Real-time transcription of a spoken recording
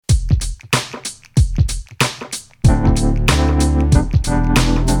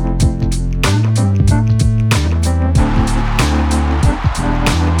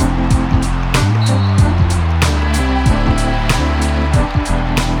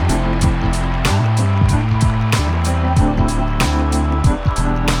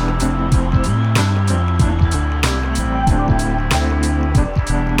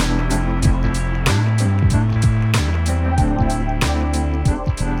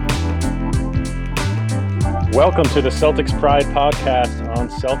Welcome to the Celtics Pride podcast on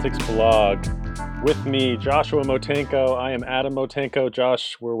Celtics Blog. With me, Joshua Motenko. I am Adam Motenko.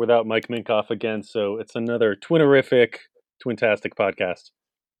 Josh, we're without Mike Minkoff again, so it's another twintastic podcast.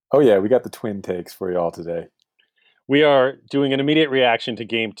 Oh yeah, we got the twin takes for you all today. We are doing an immediate reaction to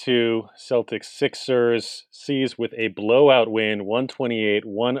Game 2. Celtics Sixers seized with a blowout win,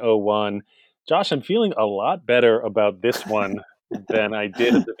 128-101. Josh, I'm feeling a lot better about this one than I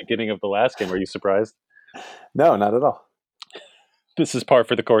did at the beginning of the last game. Are you surprised? No, not at all. This is par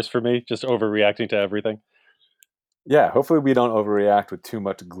for the course for me, just overreacting to everything. Yeah, hopefully we don't overreact with too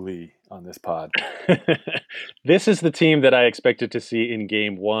much glee on this pod. This is the team that I expected to see in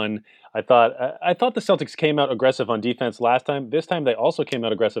Game 1. I thought the Celtics came out aggressive on defense last time. This time they also came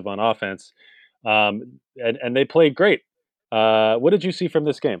out aggressive on offense, and they played great. What did you see from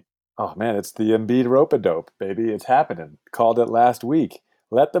this game? Oh man, it's the Embiid rope-a-dope, baby. It's happening. Called it last week.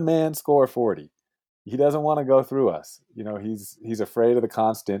 Let the man score 40. He doesn't want to go through us. You know, he's afraid of the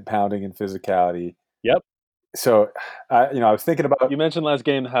constant pounding and physicality. Yep. So, I was thinking about... You mentioned last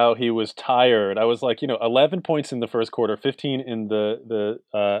game how he was tired. I was like, 11 points in the first quarter, 15 in the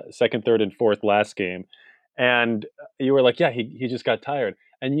second, third, and fourth last game. And you were like, yeah, he just got tired.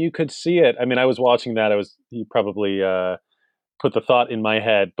 And you could see it. I mean, I was watching that. He probably put the thought in my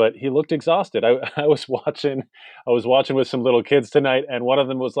head, but he looked exhausted. I was watching with some little kids tonight, and one of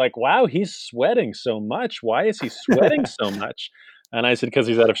them was like, wow, he's sweating so much. Why is he sweating so much? And I said, because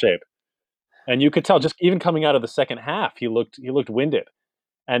he's out of shape. And you could tell just even coming out of the second half, he looked winded.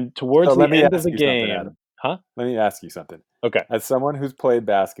 And towards the end of the game, huh? Let me ask you something. Okay. As someone who's played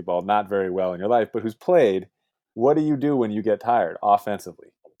basketball, not very well in your life, but who's played, what do you do when you get tired offensively?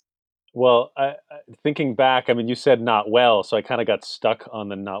 Well, thinking back, I mean, you said not well, so I kind of got stuck on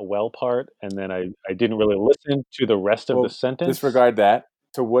the not well part, and then I didn't really listen to the rest of the sentence. Disregard that.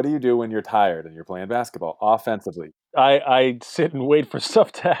 So what do you do when you're tired and you're playing basketball offensively? I sit and wait for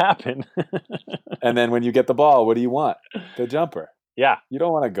stuff to happen. And then when you get the ball, what do you want? The jumper. Yeah. You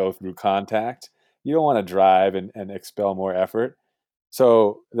don't want to go through contact. You don't want to drive and expel more effort.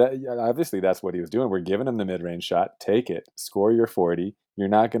 So obviously that's what he was doing. We're giving him the mid-range shot. Take it. Score your 40. You're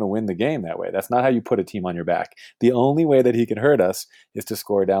not going to win the game that way. That's not how you put a team on your back. The only way that he can hurt us is to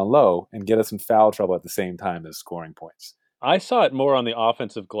score down low and get us in foul trouble at the same time as scoring points. I saw it more on the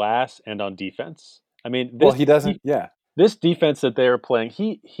offensive glass and on defense. I mean, he doesn't. This defense that they're playing,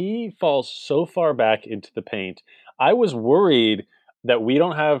 he falls so far back into the paint. I was worried that we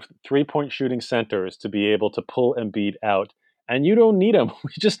don't have 3-point shooting centers to be able to pull Embiid out. And you don't need them.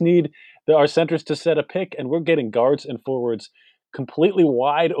 We just need our centers to set a pick, and we're getting guards and forwards completely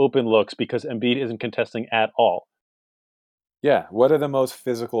wide open looks because Embiid isn't contesting at all. Yeah, what are the most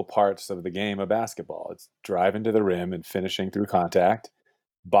physical parts of the game of basketball? It's driving to the rim and finishing through contact,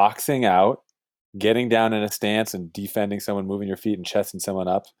 boxing out, getting down in a stance and defending someone, moving your feet and chesting someone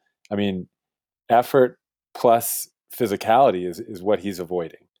up. I mean, effort plus physicality is what he's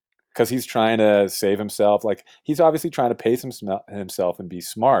avoiding because he's trying to save himself. Like, he's obviously trying to pace himself and be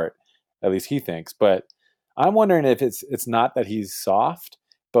smart, at least he thinks. But I'm wondering if it's not that he's soft,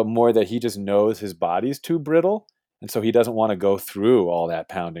 but more that he just knows his body's too brittle. And so he doesn't want to go through all that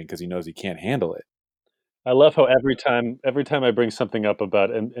pounding because he knows he can't handle it. I love how every time I bring something up about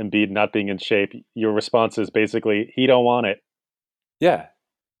Embiid not being in shape, your response is basically, he don't want it. Yeah,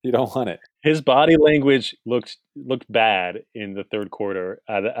 he don't want it. His body language looked bad in the third quarter,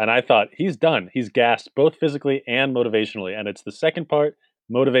 and I thought, he's done. He's gassed both physically and motivationally, and it's the second part,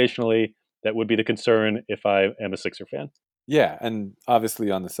 motivationally, that would be the concern if I am a Sixer fan. Yeah, and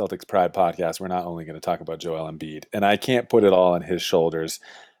obviously on the Celtics Pride podcast, we're not only going to talk about Joel Embiid, and I can't put it all on his shoulders,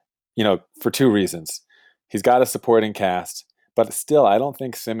 for two reasons. He's got a supporting cast, but still, I don't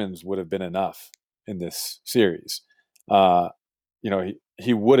think Simmons would have been enough in this series.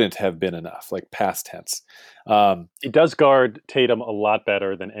 He wouldn't have been enough, like past tense. He does guard Tatum a lot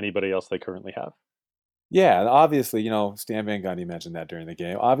better than anybody else they currently have. Yeah, and obviously, Stan Van Gundy mentioned that during the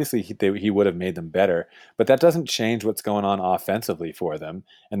game. Obviously, he would have made them better, but that doesn't change what's going on offensively for them.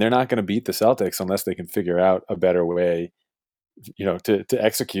 And they're not going to beat the Celtics unless they can figure out a better way, to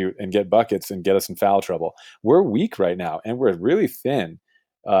execute and get buckets and get us in foul trouble. We're weak right now, and we're really thin.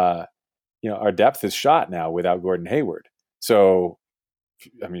 Our depth is shot now without Gordon Hayward. So,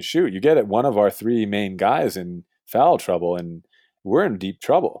 I mean, shoot, you get it. One of our three main guys in foul trouble, and we're in deep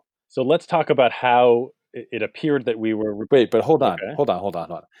trouble. So let's talk about how it appeared that we were... Wait, but hold on,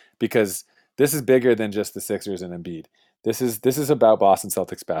 because this is bigger than just the Sixers and Embiid. This is about Boston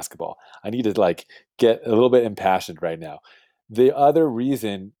Celtics basketball. I need to get a little bit impassioned right now. The other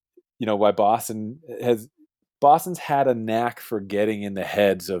reason, why Boston's had a knack for getting in the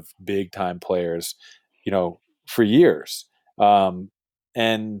heads of big time players for years.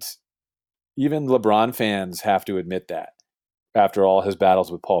 And even LeBron fans have to admit that after all his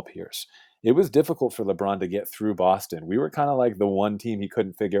battles with Paul Pierce. It was difficult for LeBron to get through Boston. We were kind of like the one team he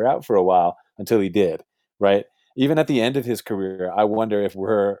couldn't figure out for a while until he did, right? Even at the end of his career, I wonder if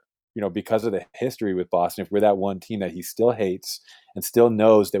we're, because of the history with Boston, if we're that one team that he still hates and still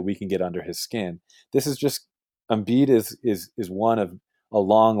knows that we can get under his skin. This is just Embiid is one of a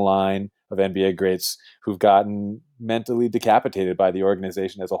long line of NBA greats who've gotten mentally decapitated by the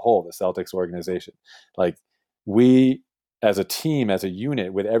organization as a whole, the Celtics organization. Like we as a team, as a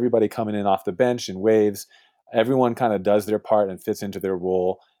unit, with everybody coming in off the bench in waves, everyone kind of does their part and fits into their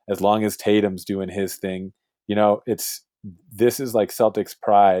role. As long as Tatum's doing his thing, this is like Celtics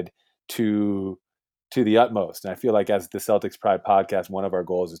pride to the utmost. And I feel like as the Celtics Pride podcast, one of our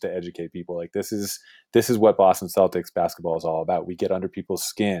goals is to educate people. Like this is what Boston Celtics basketball is all about. We get under people's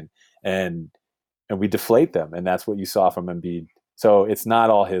skin and we deflate them, and that's what you saw from Embiid. So it's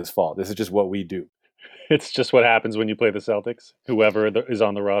not all his fault. This is just what we do. It's just what happens when you play the Celtics, whoever is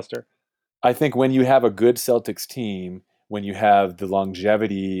on the roster. I think when you have a good Celtics team, when you have the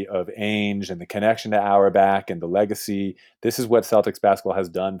longevity of Ainge and the connection to Auerbach and the legacy, this is what Celtics basketball has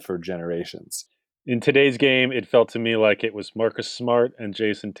done for generations. In today's game, it felt to me like it was Marcus Smart and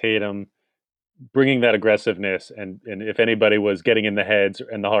Jason Tatum bringing that aggressiveness, and if anybody was getting in the heads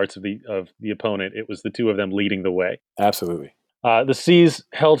and the hearts of the opponent, it was the two of them leading the way. Absolutely. The C's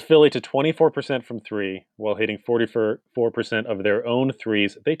held Philly to 24% from three while hitting 44% of their own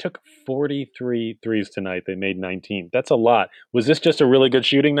threes. They took 43 threes tonight. They made 19. That's a lot. Was this just a really good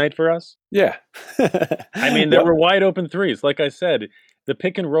shooting night for us? Yeah. I mean, there were wide open threes. Like I said, the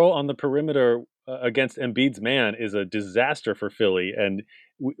pick and roll on the perimeter against Embiid's man is a disaster for Philly, and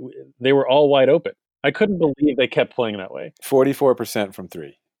they were all wide open. I couldn't believe they kept playing that way. 44% from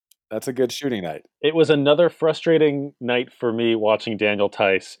three. That's a good shooting night. It was another frustrating night for me watching Daniel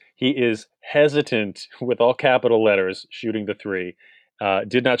Theis. He is hesitant with all capital letters shooting the three.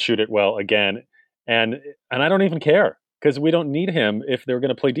 Did not shoot it well again, and I don't even care because we don't need him if they're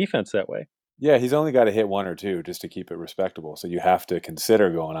going to play defense that way. Yeah, he's only got to hit one or two just to keep it respectable. So you have to consider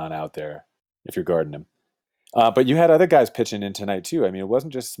going on out there if you're guarding him. But you had other guys pitching in tonight too. I mean, it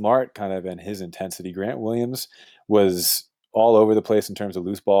wasn't just Smart kind of and his intensity. Grant Williams was all over the place in terms of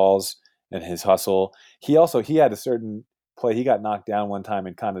loose balls and his hustle. He had a certain play. He got knocked down one time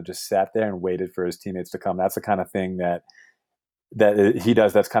and kind of just sat there and waited for his teammates to come. That's the kind of thing that he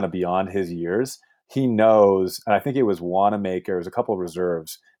does that's kind of beyond his years. He knows, and I think it was Wanamaker, it was a couple of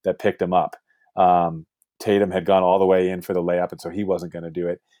reserves that picked him up. Tatum had gone all the way in for the layup, and so he wasn't going to do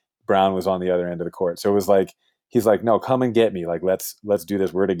it. Brown was on the other end of the court. So it was like, he's like, no, come and get me. Like, let's do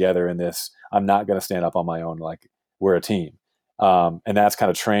this. We're together in this. I'm not going to stand up on my own. Like, we're a team. And that's kind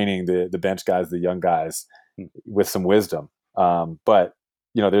of training the bench guys, the young guys with some wisdom. But,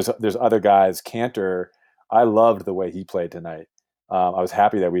 there's other guys. Cantor, I loved the way he played tonight. I was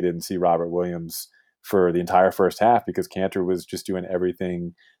happy that we didn't see Robert Williams for the entire first half because Cantor was just doing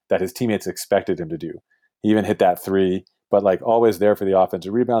everything that his teammates expected him to do. He even hit that three, but like always there for the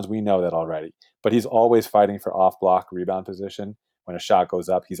offensive rebounds. We know that already. But he's always fighting for off-block rebound position. When a shot goes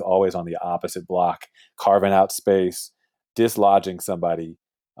up, he's always on the opposite block, carving out space, dislodging somebody.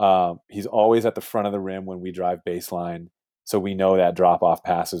 He's always at the front of the rim when we drive baseline, so we know that drop-off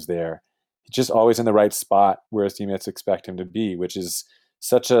pass is there. He's just always in the right spot where his teammates expect him to be, which is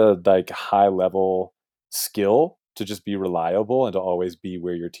such a high-level skill to just be reliable and to always be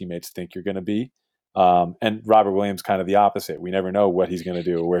where your teammates think you're going to be. And Robert Williams kind of the opposite. We never know what he's going to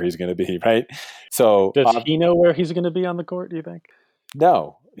do or where he's going to be, right? So does he know where he's going to be on the court, do you think?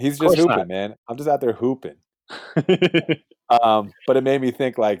 No, he's just hooping, not. man. I'm just out there hooping. But it made me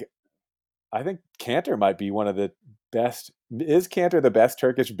think I think Cantor might be one of the best. Is Cantor the best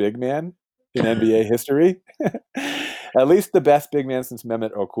Turkish big man in NBA history? At least the best big man since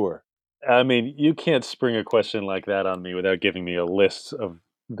Mehmet Okur. I mean, you can't spring a question like that on me without giving me a list of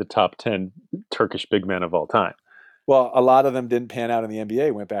the top 10 Turkish big men of all time. Well, a lot of them didn't pan out in the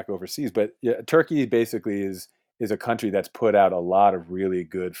NBA, went back overseas. But yeah, Turkey basically is a country that's put out a lot of really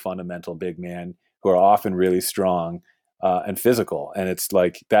good fundamental big men who are often really strong and physical. And it's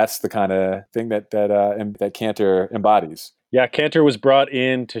like that's the kind of thing that Cantor embodies. Yeah, Cantor was brought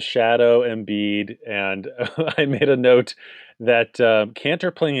in to shadow Embiid, and I made a note that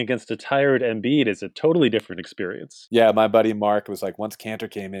Cantor playing against a tired Embiid is a totally different experience. Yeah, my buddy Mark was like, once Cantor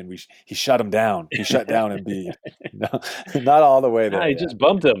came in, he shut him down. He shut down Embiid. No, not all the way there. He just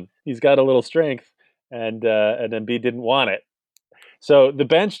bumped him. He's got a little strength, and Embiid didn't want it. So the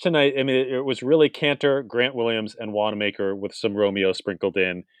bench tonight, I mean, it was really Cantor, Grant Williams, and Wanamaker with some Romeo sprinkled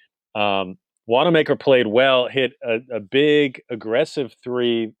in. Wanamaker played well, hit a big aggressive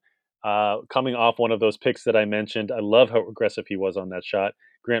three, coming off one of those picks that I mentioned. I love how aggressive he was on that shot.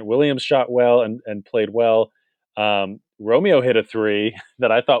 Grant Williams shot well and played well. Romeo hit a three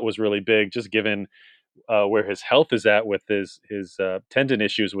that I thought was really big, just given where his health is at with his tendon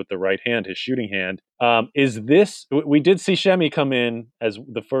issues with the right hand, his shooting hand. Is this? We did see Shemi come in as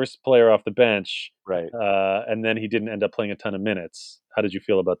the first player off the bench, Right. and then he didn't end up playing a ton of minutes. How did you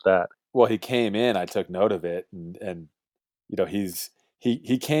feel about that? Well, he came in. I took note of it, and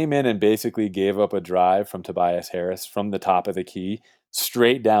he came in and basically gave up a drive from Tobias Harris from the top of the key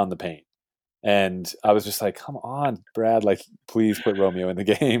straight down the paint. And I was just like, come on, Brad, like, please put Romeo in the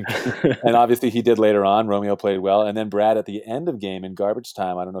game. And obviously he did later on. Romeo played well. And then Brad at the end of game in garbage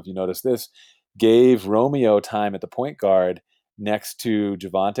time, I don't know if you noticed this, gave Romeo time at the point guard next to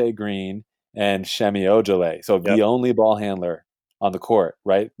Javante Green and Shemi Ojale. So Yep. the only ball handler on the court,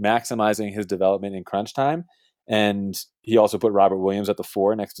 right? Maximizing his development in crunch time. And he also put Robert Williams at the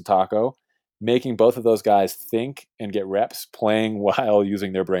four next to Taco, making both of those guys think and get reps playing while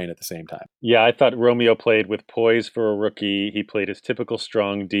using their brain at the same time. Yeah, I thought Romeo played with poise for a rookie. He played his typical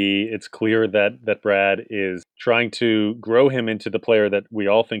strong D. It's clear that Brad is trying to grow him into the player that we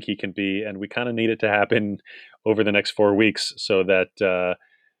all think he can be, and we kind of need it to happen over the next 4 weeks so that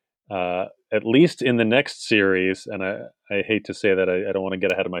at least in the next series, and I hate to say that I don't want to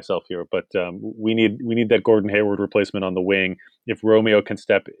get ahead of myself here, but we need that Gordon Hayward replacement on the wing. If Romeo can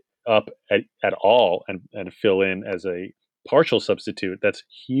step up at all and fill in as a partial substitute, that's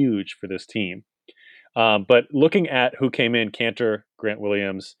huge for this team. But looking at who came in, Cantor, Grant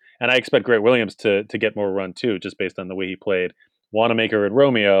Williams, and I expect Grant Williams to get more run too, just based on the way he played. Wanamaker and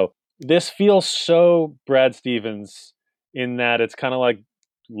Romeo. This feels so Brad Stevens in that it's kind of like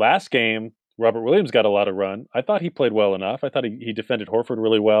last game. Robert Williams got a lot of run. I thought he played well enough. I thought he defended Horford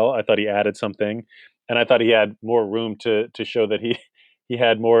really well. I thought he added something, and I thought he had more room to show that he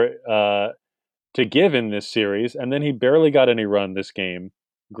had more to give in this series. And then he barely got any run this game.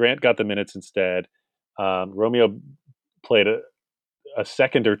 Grant got the minutes instead. Romeo played a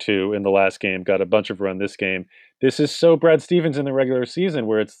second or two in the last game, got a bunch of run this game. This is so Brad Stevens in the regular season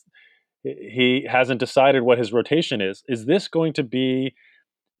where he hasn't decided what his rotation is. Is this going to be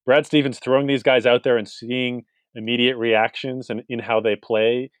Brad Stevens throwing these guys out there and seeing immediate reactions and in how they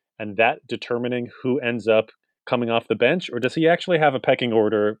play, and that determining who ends up coming off the bench, or does he actually have a pecking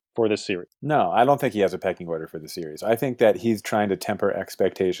order for this series? No, I don't think he has a pecking order for the series. I think that he's trying to temper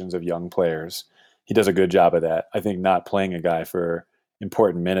expectations of young players. He does a good job of that. I think not playing a guy for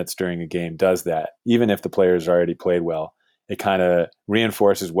important minutes during a game does that. Even if the player's already played well, it kind of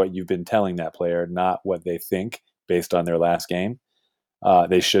reinforces what you've been telling that player, not what they think based on their last game.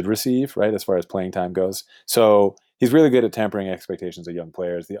 They should receive, right, as far as playing time goes. So he's really good at tempering expectations of young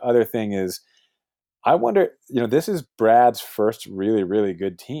players. The other thing is, I wonder, this is Brad's first really, really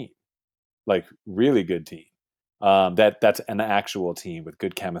good team, like really good team. That's an actual team with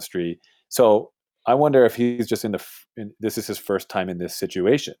good chemistry. So I wonder if he's just this is his first time in this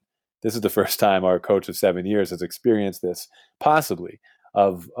situation. This is the first time our coach of 7 years has experienced this, possibly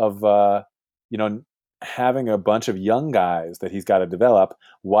of having a bunch of young guys that he's got to develop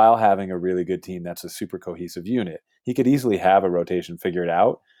while having a really good team that's a super cohesive unit. He could easily have a rotation figured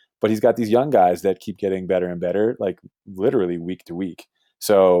out, but he's got these young guys that keep getting better and better, like literally week to week.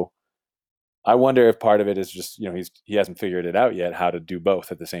 So I wonder if part of it is just he hasn't figured it out yet how to do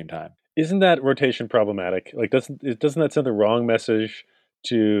both at the same time. Isn't that rotation problematic? Like, doesn't that send the wrong message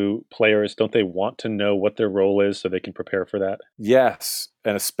to players? Don't they want to know what their role is so they can prepare for that? Yes,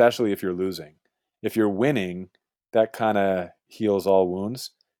 and especially if you're losing. If you're winning, that kind of heals all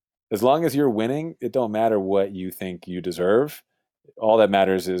wounds. As long as you're winning, it don't matter what you think you deserve. All that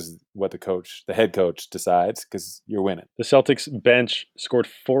matters is what the head coach decides because you're winning. The Celtics bench scored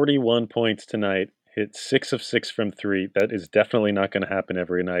 41 points tonight, hit 6 of 6 from three. That is definitely not going to happen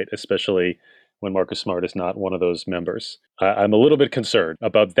every night, especially when Marcus Smart is not one of those members. I'm a little bit concerned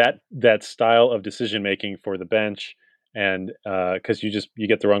about that style of decision making for the bench, and because you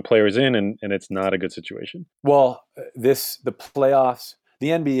get the wrong players in, and it's not a good situation. Well, the playoffs, the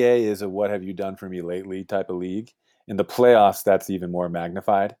NBA is a what have you done for me lately type of league. In the playoffs, that's even more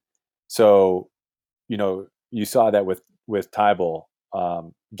magnified. So, you saw that with Tybal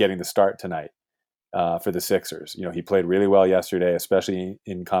getting the start tonight for the Sixers. He played really well yesterday, especially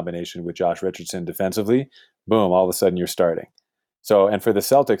in combination with Josh Richardson defensively. Boom, all of a sudden you're starting. So, and for the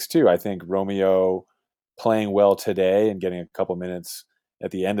Celtics too, I think Romeo playing well today and getting a couple minutes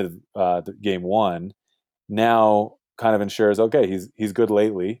at the end of the game one now kind of ensures, okay, he's good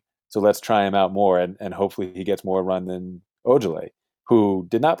lately, so let's try him out more, and hopefully he gets more run than Ojale. who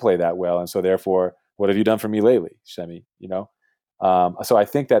did not play that well, and so therefore, what have you done for me lately, Shemi? So I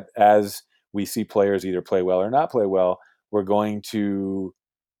think that as we see players either play well or not play well, we're going to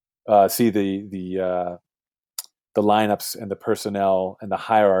see the lineups and the personnel and the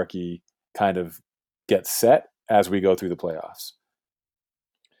hierarchy kind of get set as we go through the playoffs.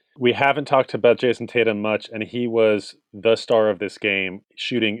 We haven't talked about Jason Tatum much, and he was the star of this game,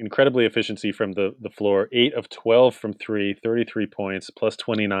 shooting incredibly efficiency from the floor. 8 of 12 from three, 33 points, plus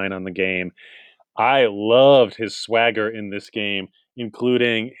 29 on the game. I loved his swagger in this game,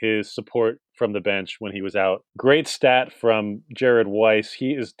 including his support from the bench when he was out. Great stat from Jared Weiss.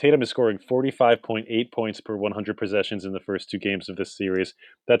 Tatum is scoring 45.8 points per 100 possessions in the first two games of this series.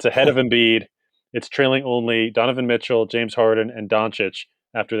 That's ahead of Embiid. It's trailing only Donovan Mitchell, James Harden, and Doncic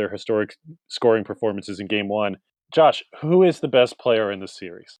after their historic scoring performances in game one. Josh, who is the best player in this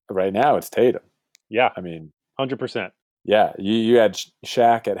series? Right now, it's Tatum. Yeah, I mean, 100%. yeah, you had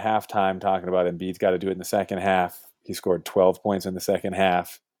Shaq at halftime talking about Embiid's got to do it in the second half. He scored 12 points in the second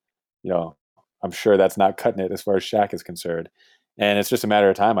half. I'm sure that's not cutting it as far as Shaq is concerned. And it's just a matter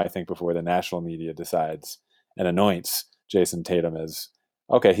of time, I think, before the national media decides and anoints Jason Tatum as,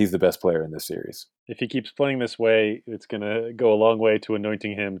 okay, he's the best player in this series. If he keeps playing this way, it's going to go a long way to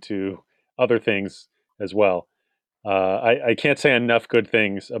anointing him to other things as well. I can't say enough good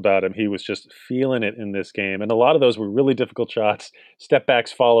things about him. He was just feeling it in this game. And a lot of those were really difficult shots, step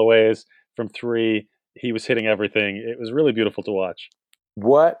backs, followays from three. He was hitting everything. It was really beautiful to watch.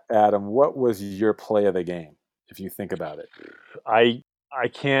 Adam, what was your play of the game, if you think about it? I I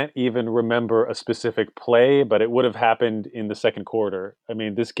can't even remember a specific play, but it would have happened in the second quarter. I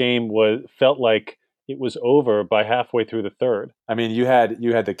mean, this game was felt like it was over by halfway through the third. I mean, you had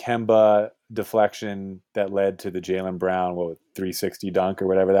the Kemba deflection that led to the Jaylen Brown 360 dunk or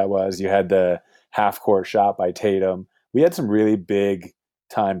whatever that was. You had the half court shot by Tatum. We had some really big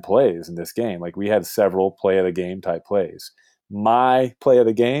time plays in this game. Like we had several play of the game type plays. My play of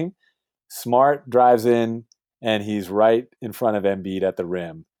the game, Smart drives in and he's right in front of Embiid at the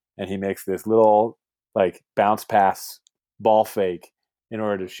rim, and he makes this little like bounce pass ball fake in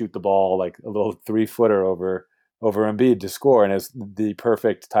order to shoot the ball like a little 3-footer over Embiid to score, and it's the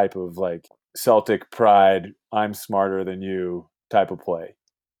perfect type of like Celtic pride, I'm smarter than you type of play.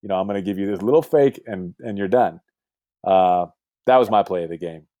 I'm going to give you this little fake, and you're done. That was my play of the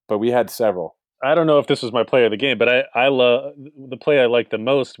game, but we had several. I don't know if this was my play of the game, but I love the play I liked the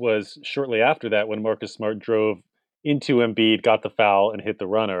most was shortly after that when Marcus Smart drove into Embiid, got the foul, and hit the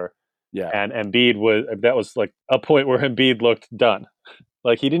runner. Yeah, And Embiid was like a point where Embiid looked done.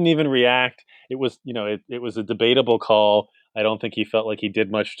 Like he didn't even react. It was it was a debatable call. I don't think he felt like he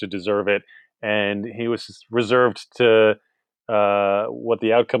did much to deserve it, and he was reserved to what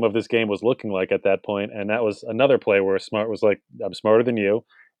the outcome of this game was looking like at that point. And that was another play where Smart was like, "I'm smarter than you,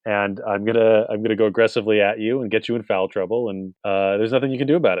 and I'm gonna go aggressively at you and get you in foul trouble, and there's nothing you can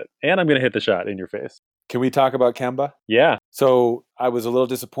do about it. And I'm gonna hit the shot in your face." can we talk about Kemba? Yeah, So I was a little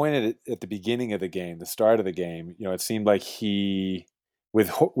disappointed at the beginning of the game, the start of the game. It seemed like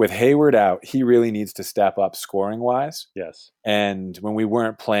with Hayward out, he really needs to step up scoring wise. yes. And when we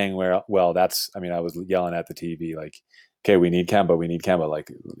weren't playing well, I was yelling at the TV like, okay, we need Kemba, we need Kemba. Like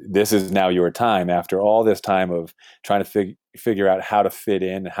this is now your time after all this time of trying to figure out how to fit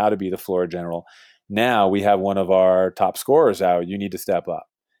in, how to be the floor general. Now we have one of our top scorers out. You need to step up.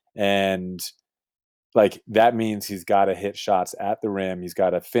 And like that means he's got to hit shots at the rim. He's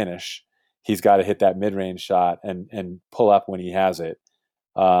got to finish. He's got to hit that mid-range shot and pull up when he has it.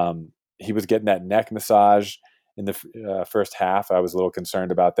 He was getting that neck massage in the first half. I was a little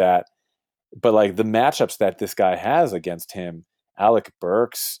concerned about that. But like the matchups that this guy has against him, Alec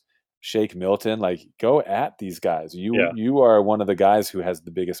Burks, Shake Milton, like go at these guys. You Yeah. you are one of the guys who has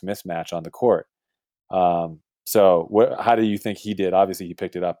the biggest mismatch on the court. So how do you think he did? Obviously, he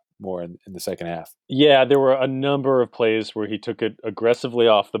picked it up more in the second half. Yeah, there were a number of plays where he took it aggressively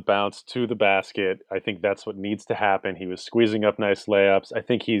off the bounce to the basket. I think that's what needs to happen. He was squeezing up nice layups. I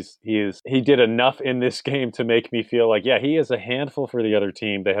think he did enough in this game to make me feel like, yeah, he is a handful for the other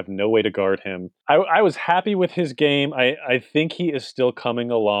team. They have no way to guard him. I was happy with his game. I think he is still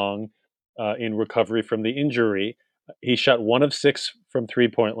coming along in recovery from the injury. He shot 1 of 6 from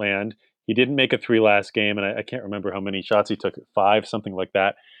 3-point land. He didn't make a three last game, and I can't remember how many shots he took, 5, something like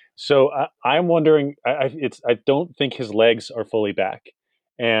that. So I'm wondering. I don't think his legs are fully back,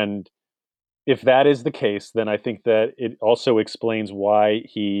 and if that is the case, then I think that it also explains why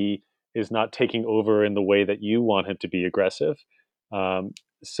he is not taking over in the way that you want him to be aggressive. Um,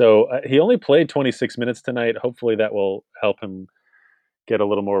 so he only played 26 minutes tonight. Hopefully, that will help him get a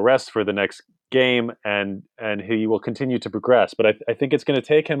little more rest for the next game, and he will continue to progress. But I think it's going to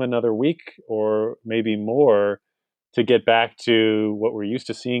take him another week or maybe more to get back to what we're used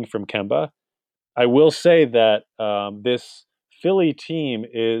to seeing from Kemba. I will say that this Philly team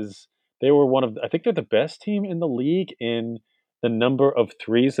is they were one of I think they're the best team in the league in the number of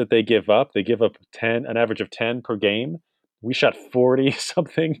threes that they give up. They give up an average of 10 per game. We shot 40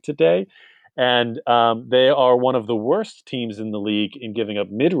 something today, and they are one of the worst teams in the league in giving up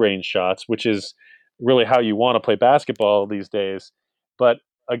mid-range shots, which is really how you want to play basketball these days. But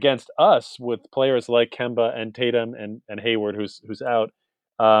against us, with players like Kemba and Tatum and Hayward, who's out,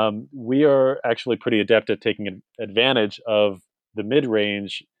 we are actually pretty adept at taking advantage of the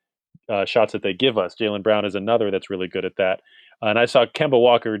mid-range shots that they give us. Jalen Brown is another that's really good at that, and I saw Kemba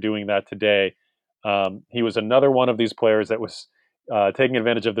Walker doing that today. He was another one of these players that was taking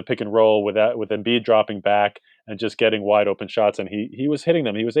advantage of the pick and roll with Embiid dropping back and just getting wide open shots, and he was hitting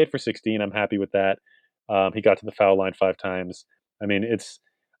them. He was 8 for 16. I'm happy with that. He got to the foul line 5 times. I mean, it's.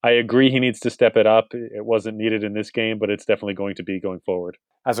 I agree he needs to step it up. It wasn't needed in this game, but it's definitely going to be going forward.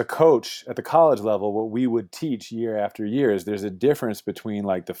 As a coach at the college level, what we would teach year after year is there's a difference between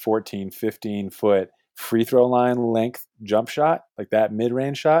like the 14, 15-foot free throw line length jump shot, like that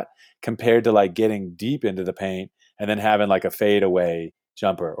mid-range shot, compared to like getting deep into the paint and then having like a fadeaway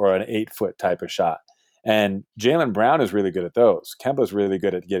jumper or an 8-foot type of shot. And Jalen Brown is really good at those. Kemba's really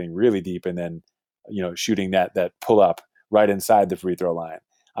good at getting really deep and then, shooting that pull up right inside the free throw line.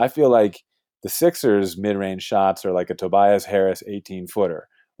 I feel like the Sixers mid-range shots are like a Tobias Harris 18-footer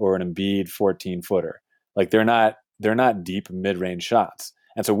or an Embiid 14-footer. Like they're not deep mid-range shots.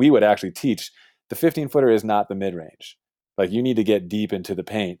 And so we would actually teach the 15-footer is not the mid-range. Like you need to get deep into the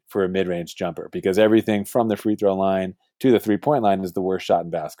paint for a mid-range jumper because everything from the free throw line to the three-point line is the worst shot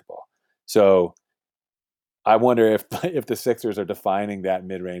in basketball. So I wonder if the Sixers are defining that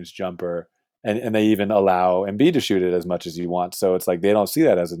mid-range jumper and they even allow Embiid to shoot it as much as he wants. So it's like they don't see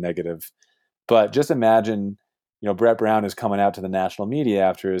that as a negative. But just imagine, Brett Brown is coming out to the national media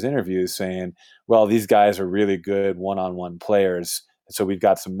after his interviews saying, well, these guys are really good one-on-one players. So we've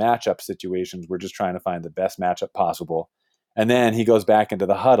got some matchup situations. We're just trying to find the best matchup possible. And then he goes back into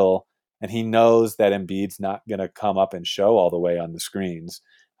the huddle and he knows that Embiid's not going to come up and show all the way on the screens.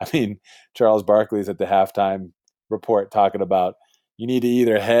 I mean, Charles Barkley's at the halftime report talking about you need to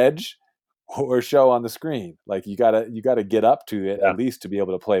either hedge or show on the screen. Like you gotta get up to it Yeah. at least to be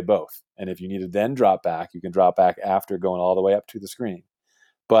able to play both. And if you need to then drop back, you can drop back after going all the way up to the screen.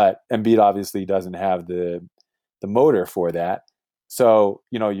 But Embiid obviously doesn't have the motor for that. So,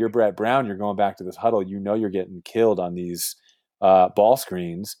 you're Brett Brown, you're going back to this huddle, you're getting killed on these ball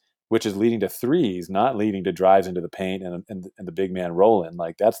screens, which is leading to threes, not leading to drives into the paint and the big man rolling.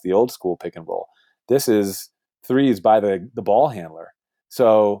 Like that's the old school pick and roll. This is threes by the ball handler.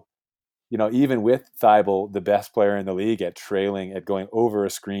 So even with Thibault, the best player in the league at going over a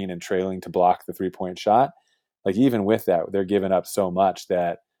screen and trailing to block the 3-point shot, like even with that, they're giving up so much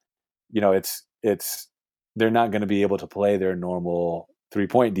that, it's they're not going to be able to play their normal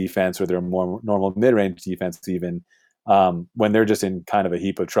 3-point defense or their more normal mid-range defense even when they're just in kind of a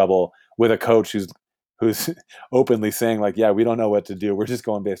heap of trouble with a coach who's openly saying like, yeah, we don't know what to do. We're just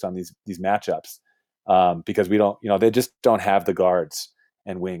going based on these matchups because we don't, they just don't have the guards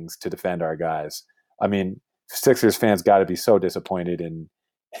and wings to defend our guys. I mean, Sixers fans got to be so disappointed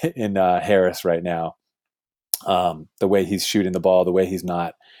in Harris right now. The way he's shooting the ball, the way he's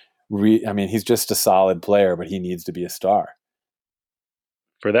not. I mean, he's just a solid player, but he needs to be a star.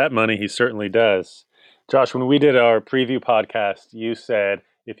 For that money, he certainly does. Josh, when we did our preview podcast, you said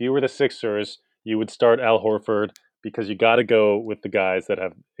if you were the Sixers, you would start Al Horford because you got to go with the guys that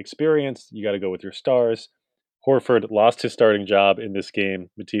have experience. You got to go with your stars. Horford lost his starting job in this game.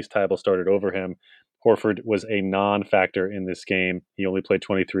 Matisse Thybulle started over him. Horford was a non-factor in this game. He only played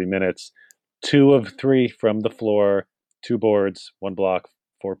 23 minutes. 2 of 3 from the floor, 2 boards, 1 block,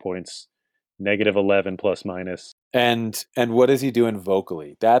 4 points, -11 plus minus. And what is he doing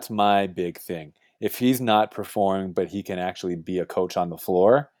vocally? That's my big thing. If he's not performing, but he can actually be a coach on the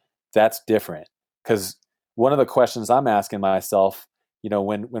floor, that's different. Because one of the questions I'm asking myself,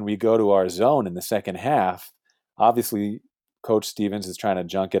 when we go to our zone in the second half, obviously Coach Stevens is trying to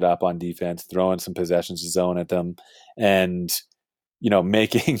junk it up on defense, throwing some possessions of zone at them, and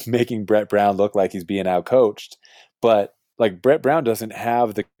making Brett Brown look like he's being outcoached. But like Brett Brown doesn't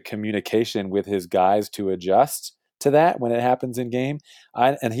have the communication with his guys to adjust to that when it happens in game.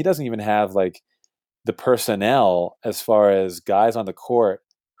 And he doesn't even have like the personnel as far as guys on the court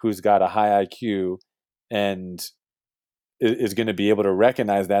who's got a high IQ and is going to be able to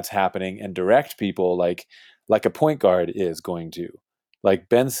recognize that's happening and direct people like a point guard is going to. Like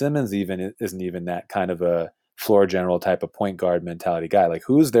Ben Simmons even isn't even that kind of a floor general type of point guard mentality guy. Like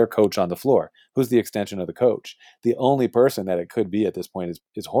who's their coach on the floor? Who's the extension of the coach? The only person that it could be at this point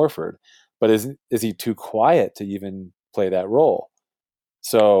is Horford. But is he too quiet to even play that role?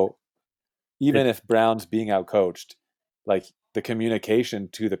 So It even if Brown's being outcoached, like the communication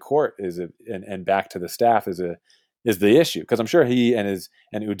to the court and back to the staff is the issue, because I'm sure he and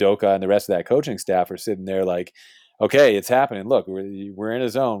Udoka and the rest of that coaching staff are sitting there like, okay, it's happening. Look, we're in a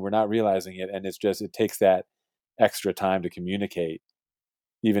zone. We're not realizing it, and it takes that extra time to communicate,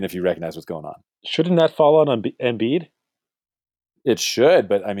 even if you recognize what's going on. shouldn't that fall on Embiid? It should,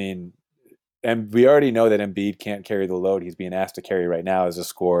 but I mean, and we already know that Embiid can't carry the load he's being asked to carry right now as a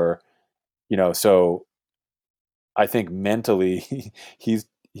scorer. So I think mentally he's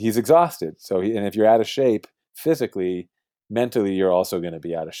exhausted. And if you're out of shape physically, mentally you're also going to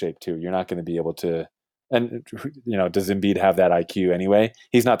be out of shape too. You're not going to be able to. And does Embiid have that IQ anyway?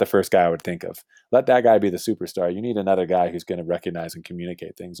 He's not the first guy I would think of. Let that guy be the superstar. You need another guy who's going to recognize and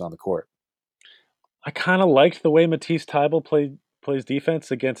communicate things on the court. I kind of liked the way Matisse Thybulle plays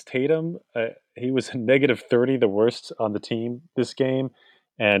defense against Tatum. He was -30, the worst on the team this game,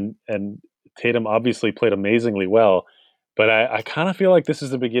 and Tatum obviously played amazingly well. But I kind of feel like this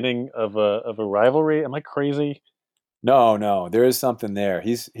is the beginning of a rivalry. Am I crazy? No, there is something there.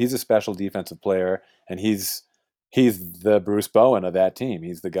 He's a special defensive player, and he's the Bruce Bowen of that team.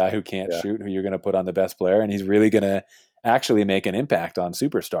 He's the guy who can't Yeah. shoot, who you're going to put on the best player, and he's really going to actually make an impact on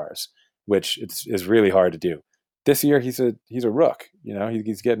superstars, which is really hard to do. This year, he's a rook.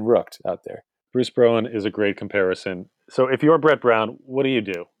 He's getting rooked out there. Bruce Bowen is a great comparison. So if you're Brett Brown, what do you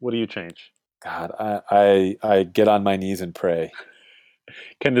do? What do you change? God, I get on my knees and pray.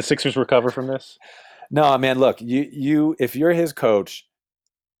 Can the Sixers recover from this? No, man, look, you if you're his coach,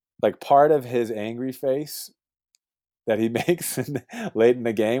 like part of his angry face that he makes late in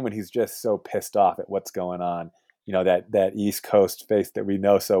the game when he's just so pissed off at what's going on. That East Coast face that we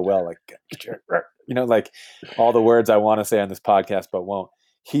know so well, like like all the words I want to say on this podcast but won't.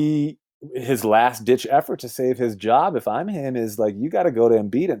 His last ditch effort to save his job, if I'm him, is like, you got to go to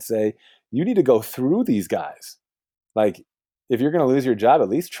Embiid and say, you need to go through these guys. Like, if you're going to lose your job, at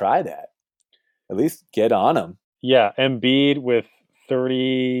least try that. At least get on them. Yeah, Embiid with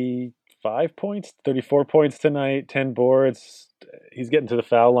 35 points, 34 points tonight, 10 boards. He's getting to the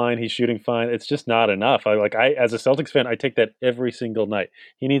foul line. He's shooting fine. It's just not enough. I as a Celtics fan, I take that every single night.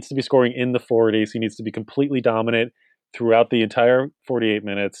 He needs to be scoring in the 40s. He needs to be completely dominant throughout the entire 48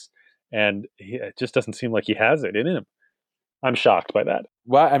 minutes, and it just doesn't seem like he has it in him. I'm shocked by that.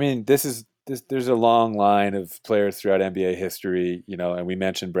 Well, I mean, there's a long line of players throughout NBA history, and we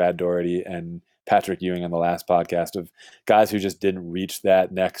mentioned Brad Daugherty and Patrick Ewing on the last podcast, of guys who just didn't reach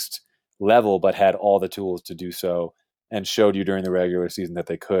that next level, but had all the tools to do so and showed you during the regular season that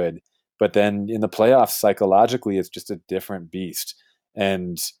they could. But then in the playoffs, psychologically, it's just a different beast.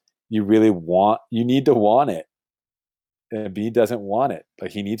 And you need to want it. And B doesn't want it.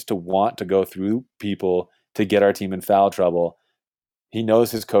 Like, he needs to want to go through people to get our team in foul trouble. He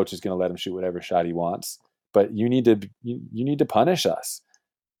knows his coach is going to let him shoot whatever shot he wants, but you need to punish us.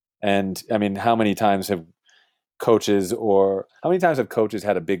 And I mean, how many times have coaches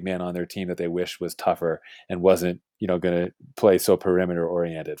had a big man on their team that they wish was tougher and wasn't, going to play so perimeter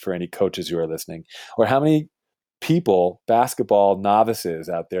oriented, for any coaches who are listening? Or how many people, basketball novices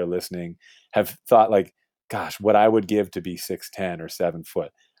out there listening, have thought like, gosh, what I would give to be 6'10" or 7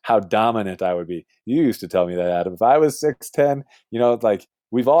 foot, how dominant I would be. You used to tell me that, Adam. If I was 6'10", like,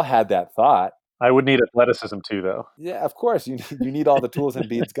 we've all had that thought. I would need athleticism too, though. Yeah, of course. You need all the tools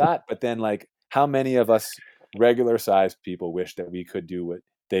Embiid's got, but then, like, how many of us regular sized people wish that we could do what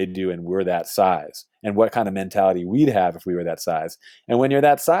they do and we're that size? And what kind of mentality we'd have if we were that size? And when you're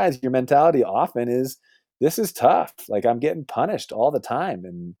that size, your mentality often is, this is tough. Like, I'm getting punished all the time,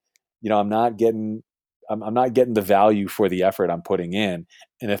 and I'm not getting the value for the effort I'm putting in.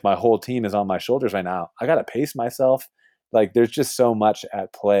 And if my whole team is on my shoulders right now, I got to pace myself. Like, there's just so much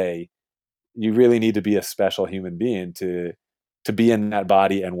at play. You really need to be a special human being to be in that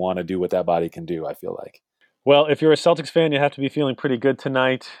body and want to do what that body can do, I feel like. Well, if you're a Celtics fan, you have to be feeling pretty good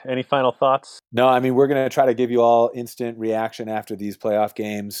tonight. Any final thoughts? No, I mean, we're going to try to give you all instant reaction after these playoff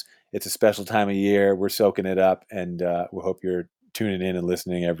games. It's a special time of year. We're soaking it up, and we hope you're tuning in and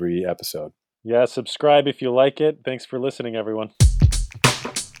listening every episode. Yeah, subscribe if you like it. Thanks for listening, everyone.